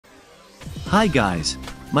Hi guys,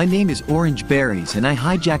 my name is Orange Berries and I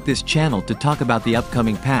hijacked this channel to talk about the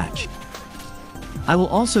upcoming patch. I will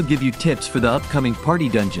also give you tips for the upcoming party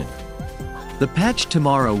dungeon. The patch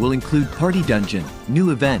tomorrow will include party dungeon,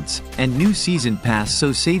 new events, and new season pass,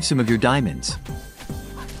 so save some of your diamonds.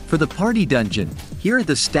 For the party dungeon, here are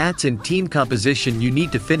the stats and team composition you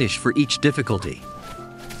need to finish for each difficulty.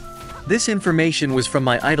 This information was from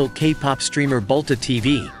my idol K-pop streamer Bolta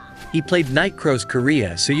TV. He played Nightcrows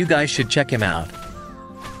Korea, so you guys should check him out.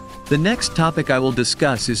 The next topic I will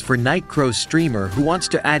discuss is for Nightcrows streamer who wants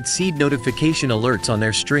to add seed notification alerts on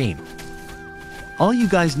their stream. All you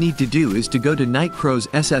guys need to do is to go to Nightcrows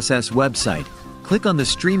SSS website, click on the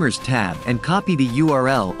Streamers tab and copy the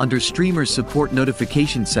URL under Streamers Support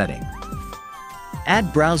Notification setting.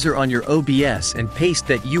 Add browser on your OBS and paste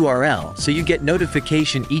that URL so you get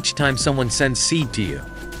notification each time someone sends seed to you.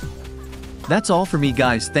 That's all for me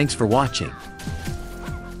guys, thanks for watching.